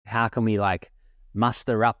how can we like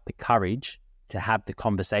muster up the courage to have the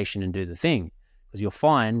conversation and do the thing? Because you'll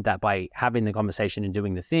find that by having the conversation and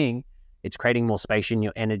doing the thing, it's creating more space in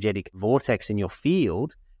your energetic vortex in your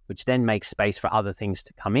field, which then makes space for other things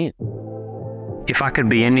to come in. If I could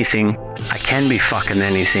be anything, I can be fucking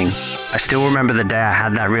anything. I still remember the day I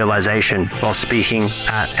had that realization while speaking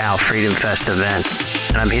at our Freedom Fest event.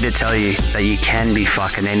 And I'm here to tell you that you can be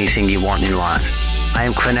fucking anything you want in life. I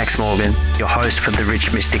am Clint X Morgan, your host for the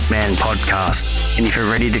Rich Mystic Man podcast. And if you're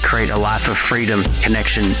ready to create a life of freedom,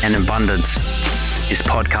 connection, and abundance, this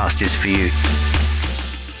podcast is for you.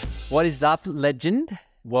 What is up, legend?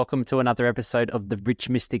 Welcome to another episode of the Rich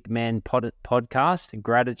Mystic Man podcast.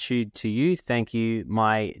 Gratitude to you. Thank you,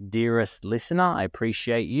 my dearest listener. I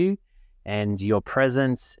appreciate you and your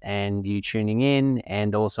presence and you tuning in,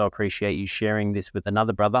 and also appreciate you sharing this with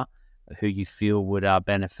another brother who you feel would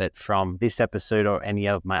benefit from this episode or any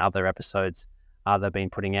of my other episodes that I've been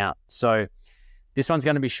putting out. So this one's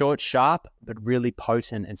going to be short, sharp, but really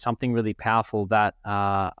potent, and something really powerful that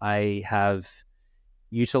I have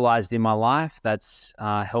utilized in my life that's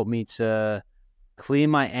helped me to clear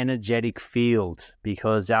my energetic field,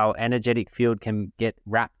 because our energetic field can get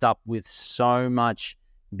wrapped up with so much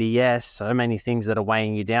BS, so many things that are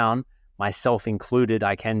weighing you down, myself included.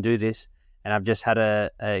 I can do this, and I've just had a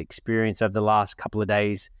experience over the last couple of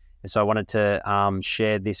days, and so I wanted to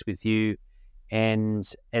share this with you. And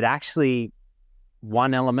it actually,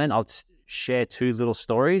 one element, I'll share two little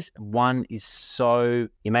stories. One is, so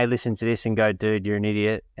you may listen to this and go, dude, you're an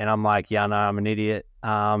idiot. And I'm like, yeah, no, I'm an idiot.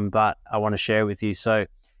 But I want to share with you. So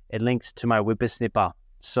it links to my whippersnipper.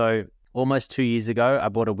 So almost 2 years ago, I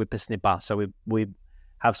bought a whippersnipper. So we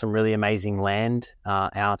have some really amazing land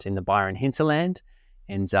out in the Byron hinterland,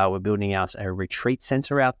 and we're building out a retreat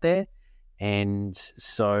center out there. And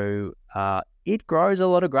so it grows a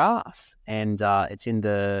lot of grass, and it's in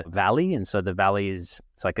the valley. And so the valley it's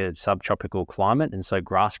like a subtropical climate. And so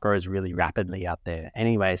grass grows really rapidly out there.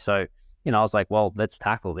 Anyway, so, I was like, well, let's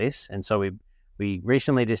tackle this. And so we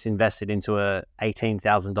recently just invested into a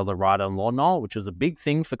 $18,000 ride-on lawnmower, which was a big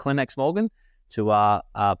thing for Clint X Morgan to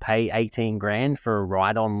pay 18 grand for a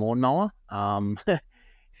ride-on lawnmower.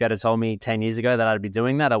 If you had told me 10 years ago that I'd be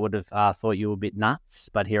doing that, I would have thought you were a bit nuts.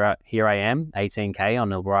 But here I am, 18K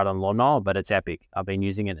on a ride-on lawnmower, but it's epic. I've been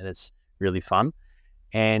using it, and it's really fun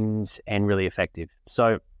and really effective.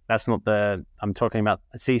 So that's not I'm talking about,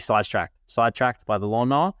 sidetracked by the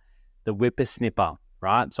lawnmower, the whippersnipper,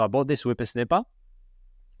 right? So I bought this whippersnipper.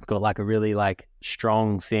 Got like a really like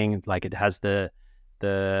strong thing. Like it has the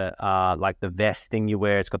like the vest thing you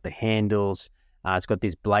wear. It's got the handles. It's got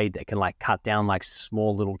this blade that can like cut down like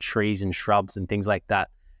small little trees and shrubs and things like that.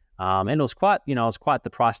 And it was quite, the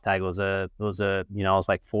price tag. It was like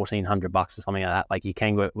 $1,400 or something like that. Like you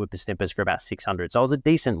can get whippersnippers for about 600. So it was a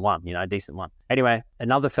decent one. Anyway,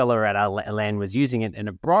 another fella at our land was using it, and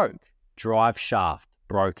it broke. Drive shaft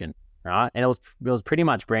broken, right? And it was pretty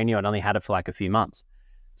much brand new. I'd only had it for like a few months.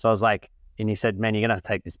 So I was like, and he said, man, you're going to have to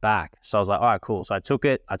take this back. So I was like, all right, cool. So I took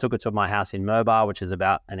it to my house in Murbar, which is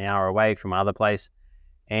about an hour away from my other place.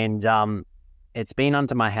 And it's been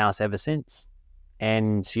under my house ever since.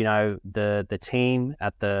 And, the team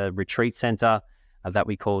at the retreat center that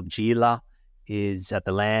we call Gila is at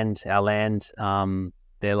our land.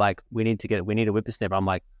 They're like, we need a whippersnipper. I'm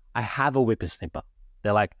like, I have a whippersnipper.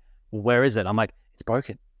 They're like, well, where is it? I'm like, it's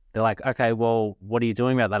broken. They're like, okay, well, what are you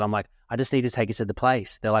doing about that? I'm like, I just need to take it to the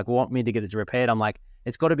place. They're like, want me to get it repaired? I'm like,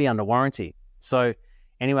 it's got to be under warranty. So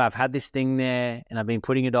anyway, I've had this thing there, and I've been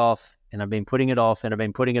putting it off, and I've been putting it off, and I've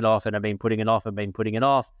been putting it off, and I've been putting it off, and been putting it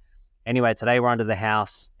off. Anyway, today we're under the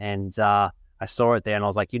house, and I saw it there, and I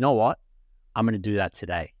was like, you know what? I'm going to do that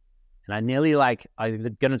today. And I'm going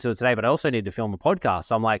to do it today, but I also need to film a podcast.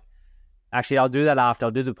 So I'm like, actually, I'll do that after.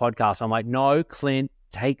 I'll do the podcast. I'm like, no, Clint,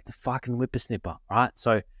 take the fucking whippersnipper, right?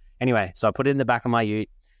 So anyway, so I put it in the back of my ute,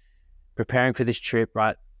 preparing for this trip,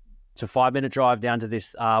 right? It's a 5-minute drive down to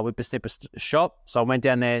this whippersnipper shop. So I went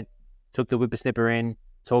down there, took the whippersnipper in,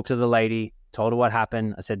 talked to the lady, told her what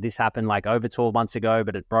happened. I said, this happened like over 12 months ago,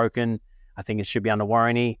 but it's broken. I think it should be under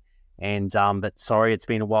warranty. And, but sorry, it's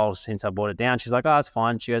been a while since I brought it down. She's like, oh, it's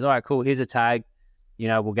fine. She goes, all right, cool. Here's a tag.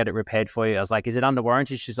 We'll get it repaired for you. I was like, is it under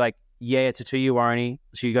warranty? She's like, yeah, it's a 2-year warranty.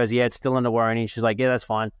 She goes, yeah, it's still under warranty. She's like, yeah, that's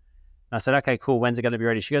fine. And I said, okay, cool. When's it going to be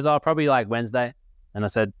ready? She goes, oh, probably like Wednesday. And I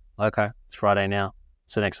said, okay, it's Friday now.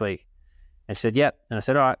 So next week. And she said, yep. And I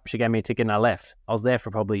said, all right. She gave me a ticket and I left. I was there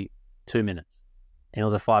for probably 2 minutes, and it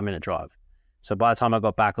was a 5-minute drive. So by the time I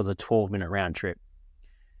got back, it was a 12-minute round trip.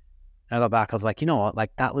 And I got back, I was like, you know what?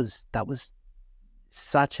 Like that was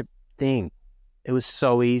such a thing. It was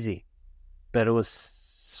so easy, but it was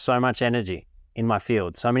so much energy. in my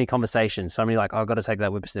field. So many conversations, so many like, oh, I got to take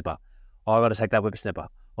that whippersnipper. Oh, I got to take that whippersnipper.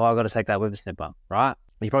 Oh, I got to take that whippersnipper, right?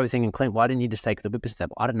 You're probably thinking, Clint, why didn't you just take the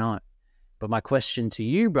whippersnipper? I don't know. But my question to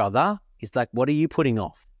you, brother, is like, what are you putting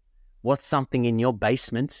off? What's something in your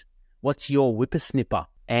basement? What's your whippersnipper?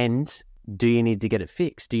 And do you need to get it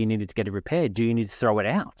fixed? Do you need to get it repaired? Do you need to throw it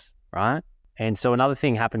out, right? And so another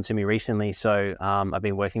thing happened to me recently. So I've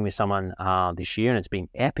been working with someone this year and it's been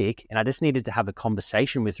epic. And I just needed to have a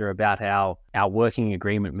conversation with her about our working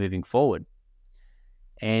agreement moving forward.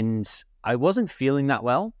 And I wasn't feeling that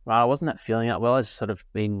well, right? I wasn't feeling that well. I was sort of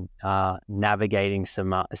been navigating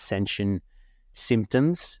some ascension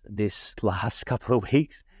symptoms this last couple of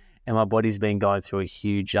weeks. And my body's been going through a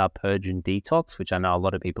huge purge and detox, which I know a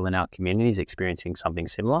lot of people in our community is experiencing something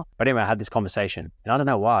similar. But anyway, I had this conversation and I don't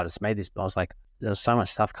know why I just made this. I was like, there was so much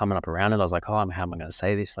stuff coming up around it. I was like, oh, how am I going to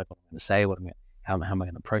say this? Like, what am I going to say? How am I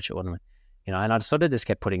going to approach it? And I sort of just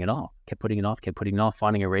kept putting it off,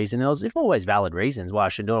 finding a reason. It was always valid reasons why I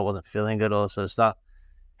should do it. I wasn't feeling good, all that sort of stuff.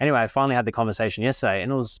 Anyway, I finally had the conversation yesterday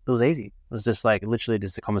and it was easy. It was just like literally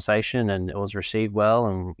just a conversation and it was received well.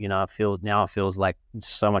 And, it feels like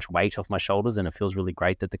so much weight off my shoulders and it feels really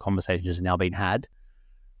great that the conversation has now been had,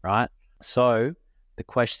 right? So the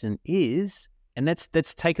question is, and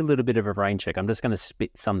let's take a little bit of a brain check. I'm just going to spit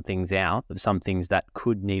some things out of some things that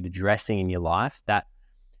could need addressing in your life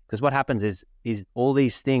because what happens is all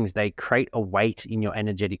these things, they create a weight in your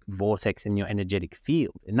energetic vortex, in your energetic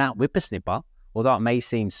field. And that whippersnipper, although it may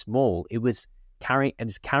seem small, it was carrying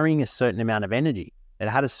a certain amount of energy. It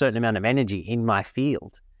had a certain amount of energy in my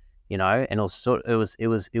field, and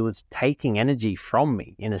it was taking energy from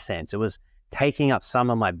me in a sense. It was taking up some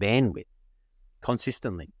of my bandwidth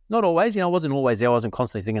consistently. Not always, I wasn't always there. I wasn't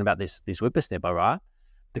constantly thinking about this whippersnipper, right?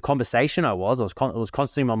 The conversation it was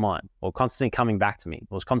constantly in my mind, or constantly coming back to me. It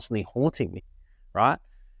was constantly haunting me, right?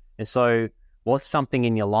 And so what's something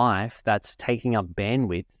in your life that's taking up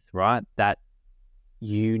bandwidth, right, that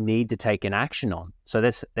you need to take an action on? So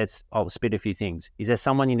I'll spit a few things. Is there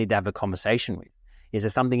someone you need to have a conversation with? Is there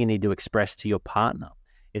something you need to express to your partner?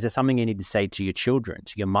 Is there something you need to say to your children,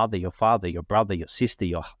 to your mother, your father, your brother, your sister,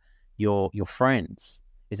 your friends?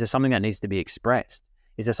 Is there something that needs to be expressed?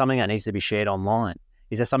 Is there something that needs to be shared online?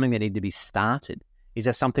 Is there something that needs to be started? Is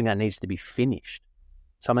there something that needs to be finished?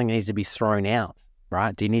 Something that needs to be thrown out,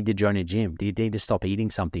 right? Do you need to join a gym? Do you need to stop eating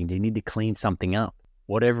something? Do you need to clean something up?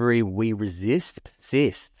 Whatever we resist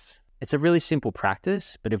persists. It's a really simple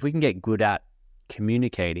practice, but if we can get good at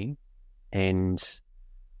communicating and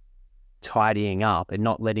tidying up and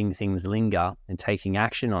not letting things linger and taking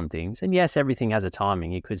action on things, and yes, everything has a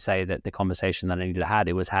timing. You could say that the conversation that I needed to have,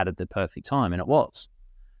 it was had at the perfect time, and it was,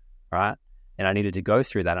 right? And I needed to go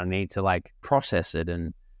through that. I need to process it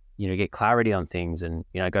and, get clarity on things and,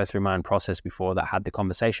 go through my own process before that had the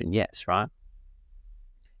conversation. Yes, right?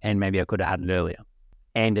 And maybe I could have had it earlier.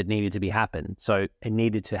 And it needed to be happen. So it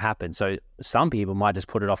needed to happen. So some people might just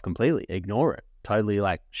put it off completely, ignore it, totally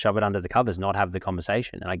shove it under the covers, not have the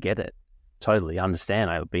conversation. And I get it. Totally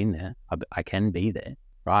understand. I've been there. I can be there,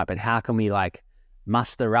 right? But how can we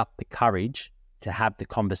muster up the courage to have the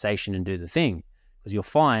conversation and do the thing? Because you'll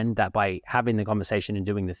find that by having the conversation and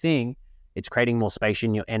doing the thing, it's creating more space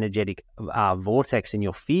in your energetic vortex in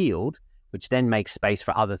your field, which then makes space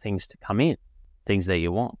for other things to come in, things that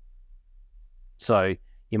you want. So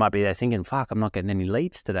you might be there thinking, fuck, I'm not getting any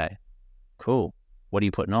leads today. Cool. What are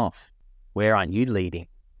you putting off? Where aren't you leading?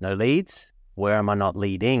 No leads? Where am I not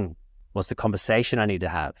leading? What's the conversation I need to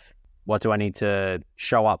have? What do I need to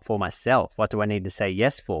show up for myself? What do I need to say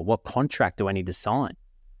yes for? What contract do I need to sign?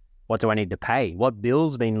 What do I need to pay? What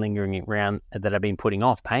bill's been lingering around that I've been putting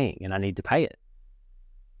off paying and I need to pay it?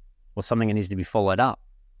 What's something that needs to be followed up?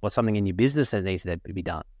 What's something in your business that needs to be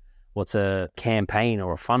done? What's a campaign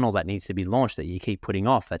or a funnel that needs to be launched that you keep putting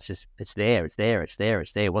off? That's just, it's there.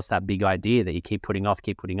 What's that big idea that you keep putting off?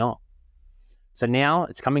 So now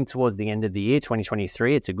it's coming towards the end of the year,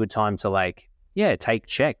 2023. It's a good time to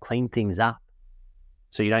clean things up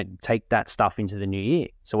so you don't take that stuff into the new year.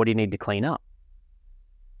 So what do you need to clean up?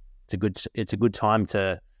 It's a good time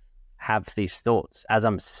to have these thoughts. As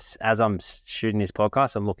I'm shooting this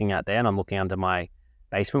podcast, I'm looking out there and I'm looking under my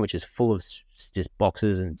basement, which is full of just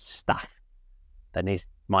boxes and stuff that needs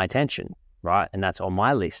my attention, right? And that's on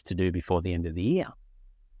my list to do before the end of the year.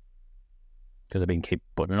 Because I've been keep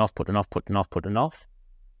putting it off.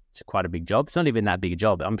 It's quite a big job. It's not even that big a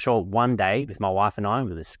job. I'm sure one day with my wife and I,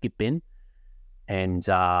 with a skip bin and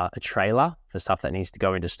a trailer for stuff that needs to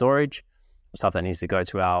go into storage, stuff that needs to go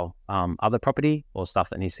to our other property, or stuff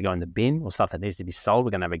that needs to go in the bin, or stuff that needs to be sold.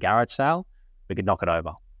 We're going to have a garage sale. We could knock it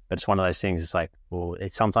over. But it's one of those things.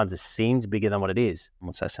 It's sometimes it seems bigger than what it is.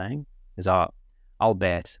 What's that saying? I'll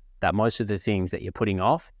bet that most of the things that you're putting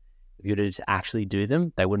off, if you were to just actually do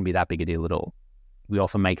them, they wouldn't be that big a deal at all. We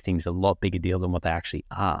often make things a lot bigger deal than what they actually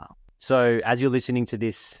are. So as you're listening to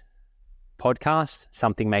this podcast,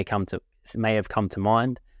 something may have come to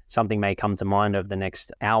mind. Something may come to mind over the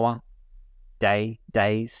next hour, day,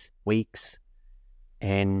 days, weeks.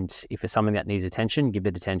 And if it's something that needs attention, give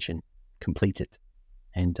it attention, complete it,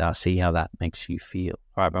 and see how that makes you feel.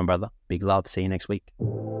 All right, my brother, big love. See you next week.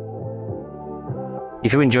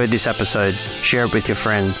 If you enjoyed this episode, share it with your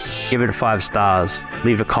friends, give it 5 stars,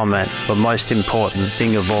 leave a comment, but most important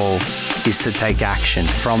thing of all is to take action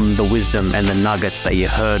from the wisdom and the nuggets that you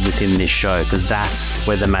heard within this show, because that's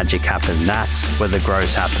where the magic happens, that's where the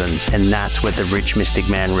growth happens, and that's where the rich mystic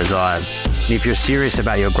man resides. And if you're serious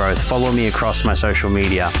about your growth, follow me across my social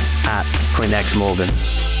media at QuintXMorgan,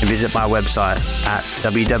 and visit my website at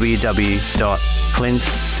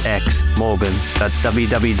www.clintxmorgan. That's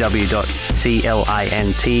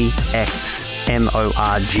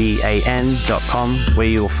www.clintxmorgan.com, where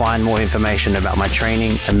you will find more information about my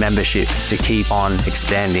training and membership to keep on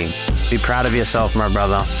expanding. Be proud of yourself, my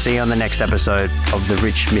brother. See you on the next episode of the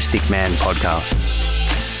Rich Mystic Man podcast.